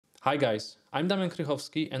Hi guys, I'm Damian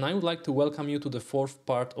Krychowski and I would like to welcome you to the fourth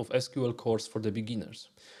part of SQL course for the beginners.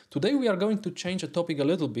 Today we are going to change the topic a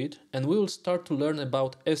little bit and we will start to learn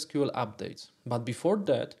about SQL updates. But before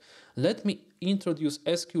that, let me introduce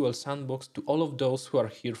SQL Sandbox to all of those who are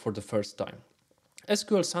here for the first time.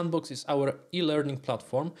 SQL Sandbox is our e-learning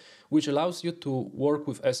platform which allows you to work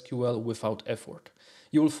with SQL without effort.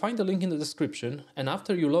 You will find a link in the description and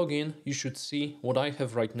after you log in, you should see what I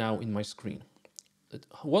have right now in my screen.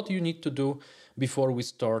 What you need to do before we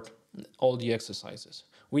start all the exercises.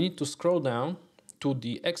 We need to scroll down to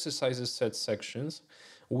the exercises set sections.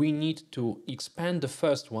 We need to expand the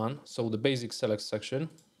first one, so the basic select section.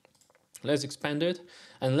 Let's expand it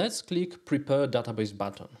and let's click prepare database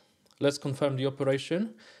button. Let's confirm the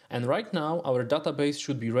operation and right now our database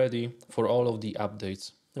should be ready for all of the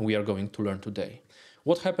updates we are going to learn today.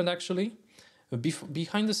 What happened actually?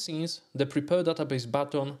 Behind the scenes, the Prepare Database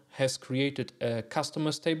button has created a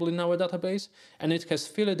customers table in our database and it has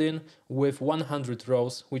filled it in with 100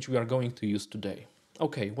 rows, which we are going to use today.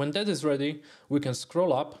 Okay, when that is ready, we can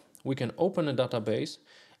scroll up, we can open a database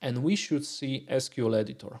and we should see SQL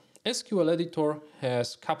Editor. SQL Editor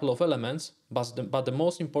has a couple of elements, but the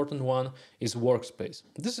most important one is Workspace.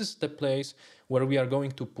 This is the place where we are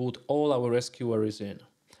going to put all our SQL queries in.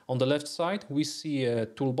 On the left side, we see a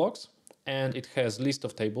toolbox. And it has list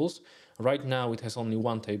of tables. Right now it has only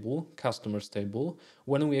one table, customers table.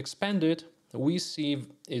 When we expand it, we see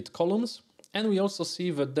it columns and we also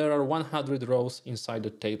see that there are 100 rows inside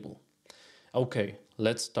the table. Okay,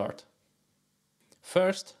 let's start.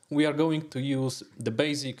 First, we are going to use the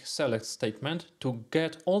basic select statement to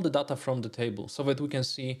get all the data from the table so that we can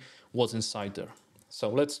see what's inside there. So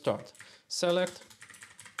let's start. Select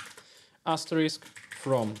asterisk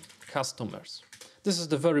from customers. This is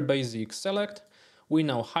the very basic select. We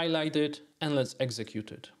now highlight it and let's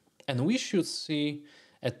execute it. And we should see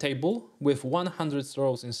a table with 100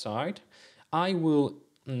 rows inside. I will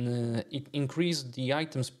increase the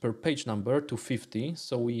items per page number to 50,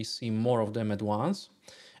 so we see more of them at once.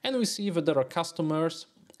 And we see that there are customers,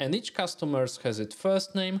 and each customer has its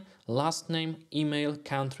first name, last name, email,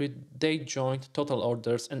 country, date joined, total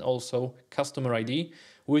orders, and also customer ID,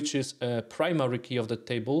 which is a primary key of the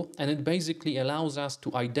table, and it basically allows us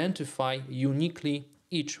to identify uniquely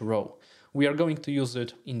each row. We are going to use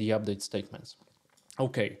it in the update statements.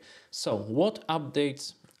 Okay, so what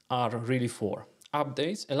updates are really for?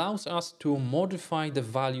 Updates allows us to modify the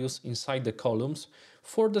values inside the columns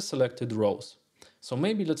for the selected rows. So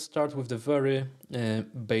maybe let's start with the very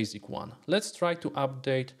basic one. Let's try to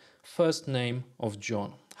update first name of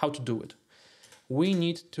John. How to do it? We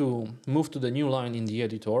need to move to the new line in the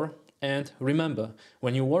editor. And remember,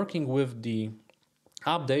 when you're working with the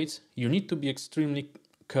updates, you need to be extremely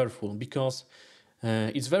careful because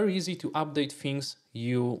it's very easy to update things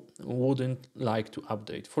you wouldn't like to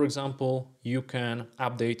update. For example, you can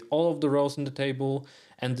update all of the rows in the table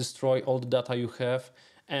and destroy all the data you have.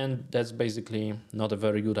 And that's basically not a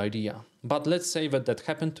very good idea. But let's say that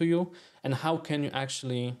happened to you, and how can you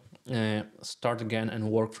actually start again and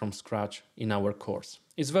work from scratch in our course?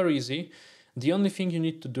 It's very easy. The only thing you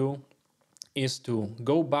need to do is to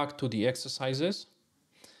go back to the exercises.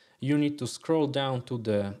 You need to scroll down to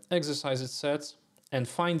the exercises sets and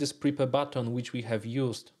find this prepare button which we have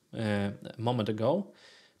used a moment ago.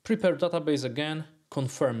 Prepare database again,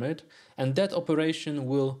 confirm it, and that operation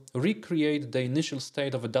will recreate the initial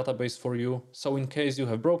state of a database for you. So in case you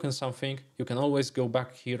have broken something, you can always go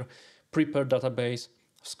back here, prepare database,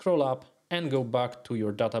 scroll up and go back to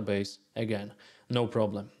your database again. No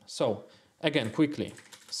problem. So again, quickly,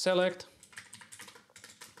 select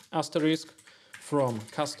asterisk from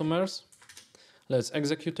customers. Let's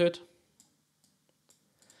execute it.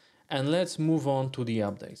 And let's move on to the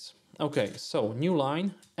updates. Okay, so new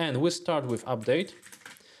line, and we start with update.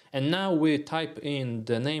 And now we type in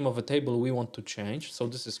the name of a table we want to change. So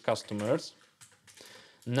this is customers.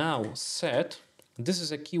 Now set, this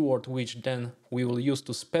is a keyword which then we will use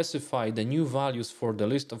to specify the new values for the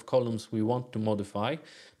list of columns we want to modify.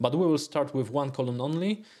 But we will start with one column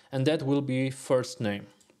only, and that will be first name.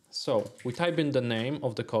 So we type in the name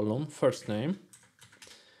of the column, first name,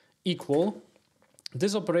 equal.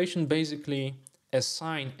 This operation basically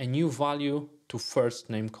assign a new value to first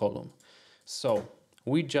name column. So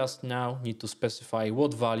we just now need to specify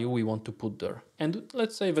what value we want to put there. And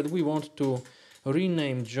let's say that we want to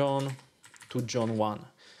rename John to John 1.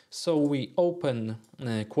 So we open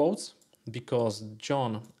quotes because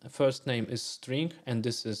John first name is string and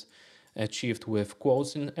this is achieved with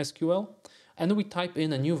quotes in SQL. And we type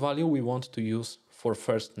in a new value we want to use for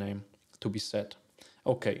first name to be set.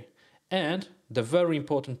 Okay. And the very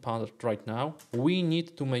important part right now, we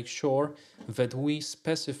need to make sure that we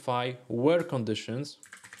specify where conditions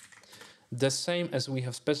the same as we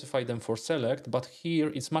have specified them for select, but here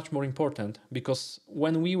it's much more important because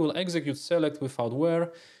when we will execute select without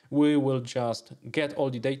where, we will just get all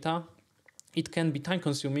the data. It can be time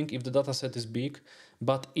consuming if the dataset is big,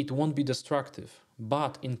 but it won't be destructive.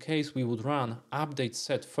 But in case we would run update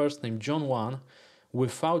set first name John1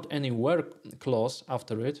 without any where clause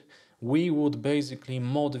after it, we would basically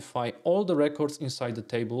modify all the records inside the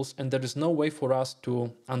tables, and there is no way for us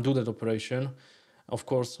to undo that operation. Of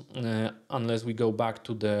course, unless we go back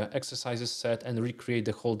to the exercises set and recreate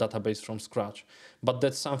the whole database from scratch. But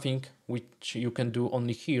that's something which you can do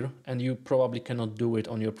only here, and you probably cannot do it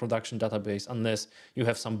on your production database unless you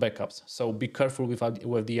have some backups. So be careful with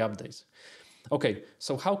the updates. Okay,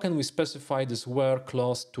 so how can we specify this where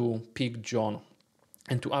clause to pick John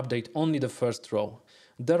and to update only the first row?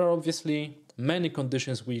 There are obviously many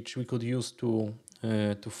conditions which we could use to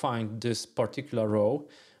find this particular row,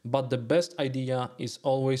 but the best idea is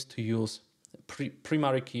always to use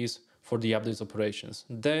primary keys for the updates operations.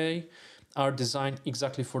 They are designed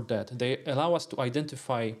exactly for that. They allow us to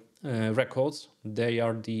identify records. They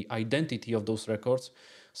are the identity of those records.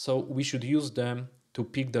 So we should use them to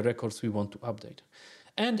pick the records we want to update.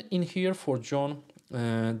 And in here for John,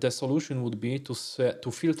 the solution would be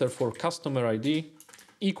to filter for customer ID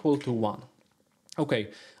equal to 1.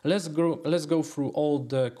 Okay, let's go through all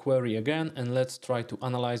the query again and let's try to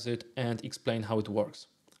analyze it and explain how it works.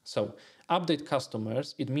 So, update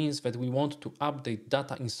customers, it means that we want to update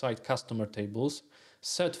data inside customer tables,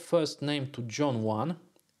 set first name to John1,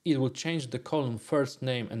 it will change the column first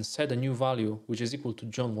name and set a new value which is equal to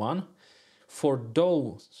John1 for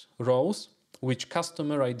those rows which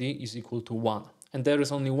customer ID is equal to 1. And there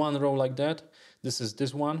is only one row like that, this is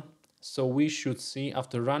this one. So we should see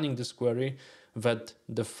after running this query that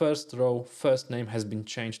the first row first name has been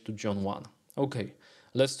changed to John1. Okay,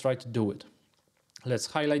 let's try to do it. Let's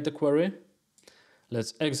highlight the query.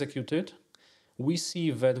 Let's execute it. We see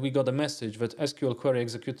that we got a message that SQL query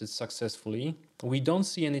executed successfully. We don't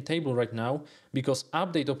see any table right now because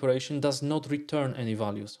update operation does not return any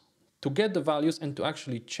values. To get the values and to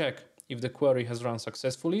actually check if the query has run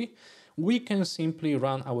successfully, we can simply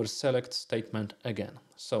run our select statement again.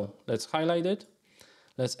 So let's highlight it.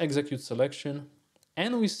 Let's execute selection,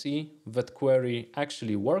 and we see that query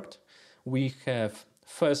actually worked. We have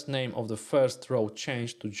first name of the first row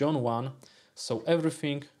changed to John1, so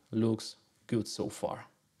everything looks good so far.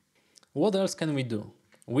 What else can we do?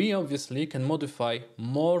 We obviously can modify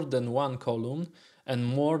more than one column and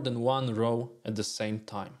more than one row at the same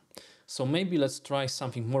time. So maybe let's try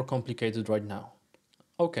something more complicated right now.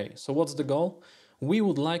 Okay, so what's the goal? We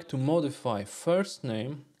would like to modify first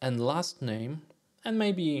name and last name, and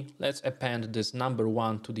maybe let's append this number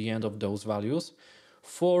 1 to the end of those values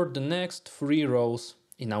for the next 3 rows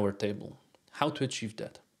in our table. How to achieve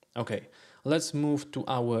that? Okay, let's move to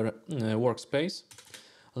our workspace.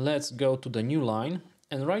 Let's go to the new line,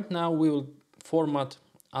 and right now we will format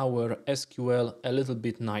our SQL a little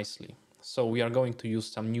bit nicely. So we are going to use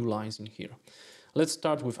some new lines in here. Let's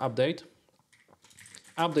start with update.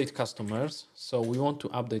 Update customers. So we want to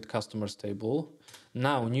update customers table.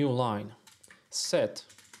 Now new line. Set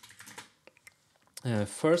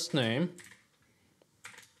first name.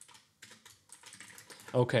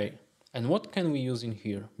 Okay, and what can we use in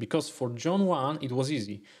here? Because for John1 it was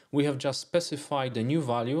easy. We have just specified the new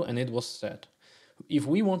value and it was set. If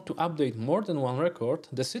we want to update more than one record,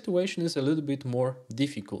 the situation is a little bit more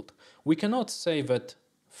difficult. We cannot say that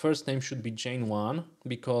first name should be Jane1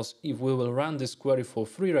 because if we will run this query for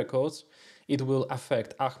 3 records, it will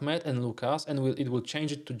affect Ahmed and Lucas and it will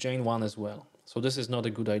change it to Jane1 as well. So this is not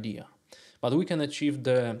a good idea. But we can achieve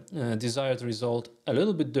the desired result a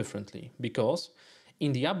little bit differently because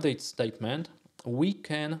in the update statement, we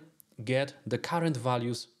can get the current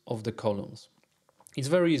values of the columns. It's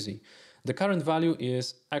very easy. The current value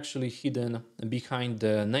is actually hidden behind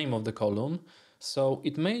the name of the column. So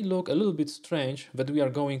it may look a little bit strange that we are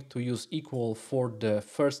going to use equal for the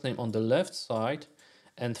first name on the left side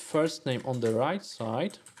and first name on the right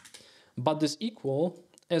side. But this equal,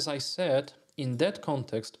 as I said, in that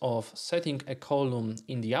context of setting a column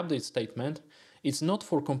in the update statement, it's not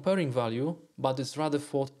for comparing value, but it's rather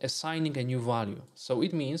for assigning a new value. So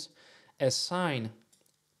it means assign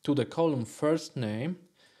to the column first name,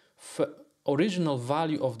 original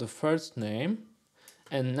value of the first name,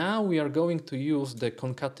 and now we are going to use the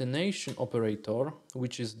concatenation operator,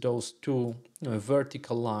 which is those 2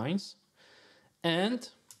 vertical lines, and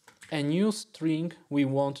a new string we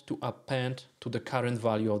want to append to the current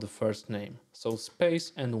value of the first name. So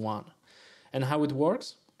space and 1. And how it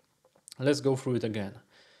works? Let's go through it again.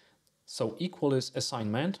 So equal is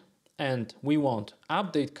assignment, and we want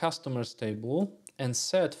update customers table and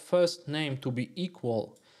set first name to be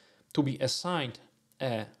equal, to be assigned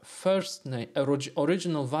a first name,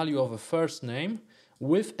 original value of a first name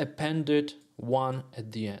with appended 1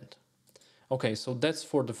 at the end. Okay, so that's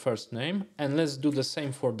for the first name, and let's do the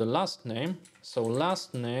same for the last name. So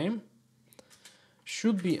last name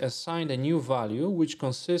should be assigned a new value which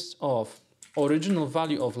consists of original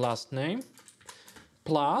value of last name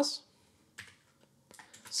plus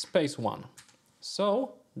space 1.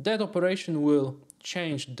 So that operation will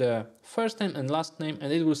change the first name and last name,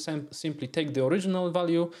 and it will simply take the original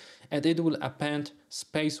value and it will append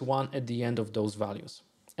space 1 at the end of those values.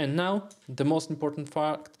 And now the most important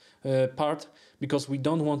part, because we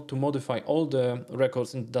don't want to modify all the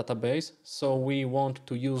records in the database, so we want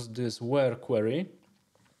to use this where query.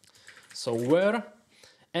 So where,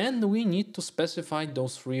 and we need to specify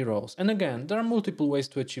those 3 rows. And again, there are multiple ways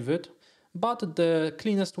to achieve it, but the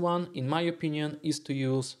cleanest one, in my opinion, is to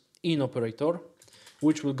use in operator,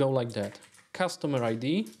 which will go like that. Customer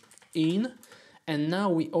ID, in, and now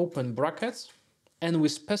we open brackets and we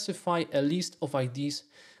specify a list of IDs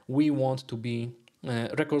we want to be,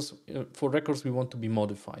 records we want to be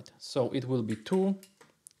modified. So it will be 2,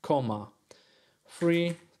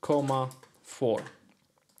 3, 4.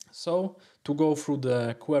 So to go through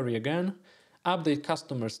the query again, update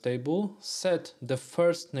customers table, set the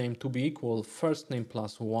first name to be equal first name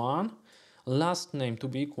plus 1, last name to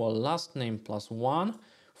be equal last name plus 1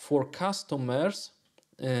 for customers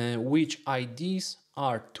which IDs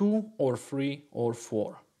are 2 or 3 or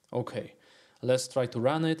 4. Okay, let's try to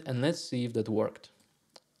run it and let's see if that worked.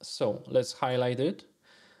 So let's highlight it.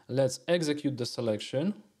 Let's execute the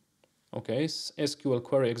selection. Okay, SQL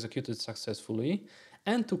query executed successfully.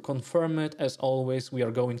 And to confirm it, as always, we are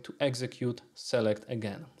going to execute select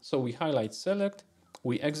again. So we highlight select,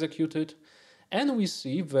 we execute it, and we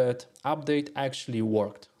see that update actually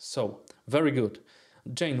worked. So very good.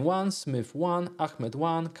 Jane 1, Smith 1, Ahmed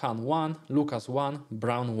 1, Khan 1, Lucas 1,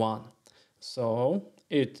 Brown 1. So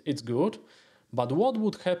it's good. But what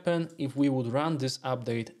would happen if we would run this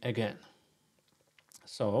update again?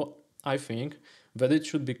 So I think that it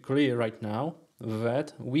should be clear right now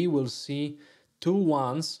that we will see 2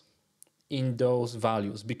 1s in those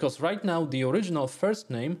values, because right now the original first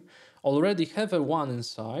name already have a 1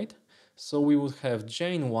 inside, so we would have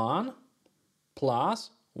Jane 1 plus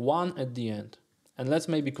 1 at the end. And let's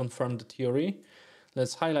maybe confirm the theory.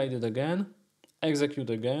 Let's highlight it again, execute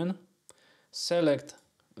again, select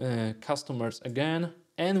customers again,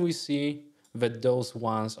 and we see that those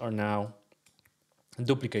ones are now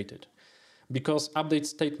duplicated, because update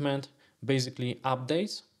statement basically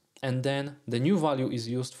updates and then the new value is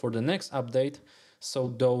used for the next update,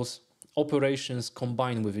 so those operations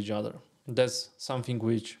combine with each other. That's something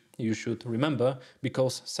which you should remember,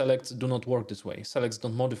 because selects do not work this way. Selects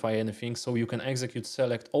don't modify anything, so you can execute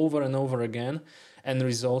select over and over again and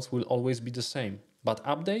results will always be the same. But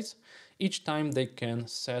updates, each time they can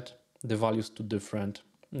set the values to different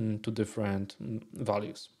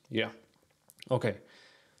values. Yeah. Okay.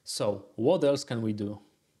 So what else can we do?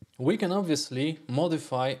 We can obviously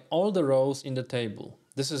modify all the rows in the table.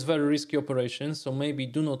 This is very risky operation, so maybe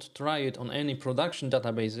do not try it on any production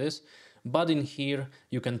databases, but in here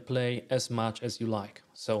you can play as much as you like.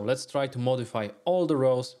 So let's try to modify all the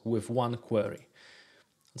rows with one query.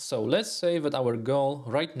 So let's say that our goal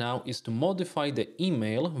right now is to modify the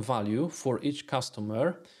email value for each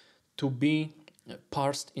customer to be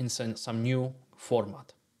parsed in some new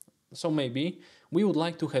format. So maybe we would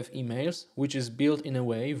like to have emails which is built in a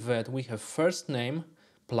way that we have first name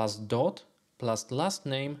plus dot plus last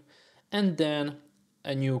name and then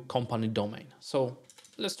a new company domain. So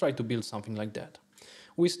let's try to build something like that.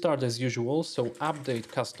 We start as usual, so update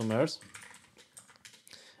customers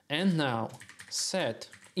and now set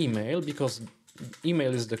email, because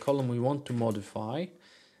email is the column we want to modify.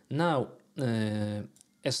 Now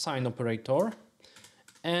assign operator,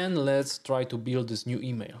 and let's try to build this new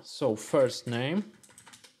email. So first name,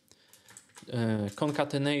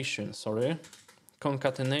 concatenation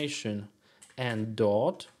and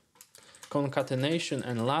dot, concatenation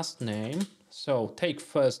and last name. So take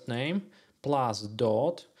first name plus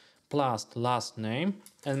dot plus last name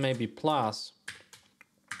and maybe plus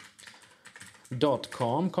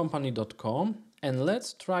 .com, company.com, and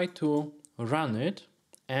let's try to run it.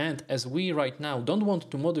 And as we right now don't want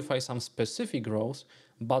to modify some specific rows,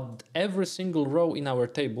 but every single row in our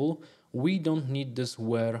table, we don't need this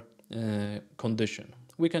where condition.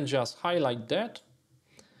 We can just highlight that,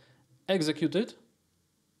 execute it,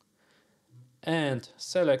 and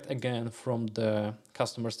select again from the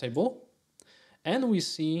customers table. And we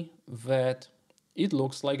see that it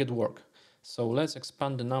looks like it worked. So let's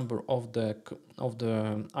expand the number of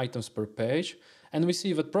the items per page. And we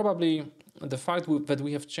see that probably the fact that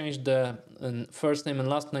we have changed the first name and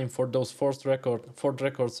last name for those fourth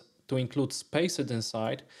records to include spaces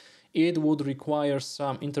inside, it would require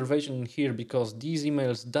some intervention here because these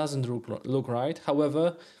emails doesn't look right.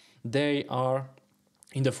 However, they are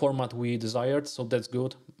in the format we desired, so that's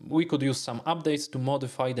good. We could use some updates to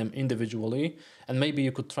modify them individually, and maybe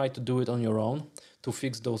you could try to do it on your own to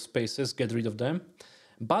fix those spaces, get rid of them.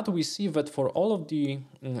 But we see that for all of the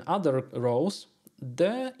other rows,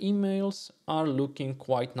 the emails are looking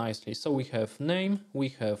quite nicely. So we have name, we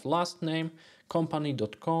have last name,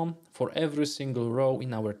 company.com for every single row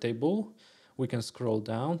in our table. We can scroll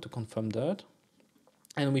down to confirm that,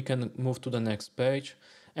 and we can move to the next page,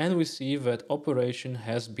 and we see that operation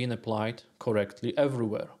has been applied correctly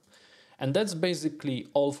everywhere. And that's basically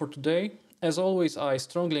all for today. As always, I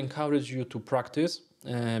strongly encourage you to practice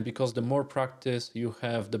because the more practice you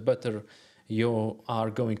have, the better you are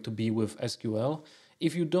going to be with SQL.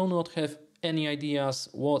 If you do not have any ideas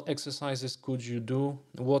what exercises could you do,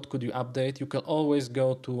 what could you update, you can always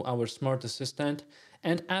go to our smart assistant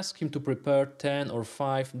and ask him to prepare 10 or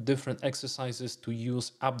 5 different exercises to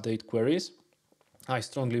use update queries. I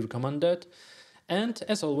strongly recommend that. And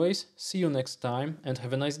as always, see you next time and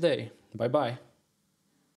have a nice day. Bye bye.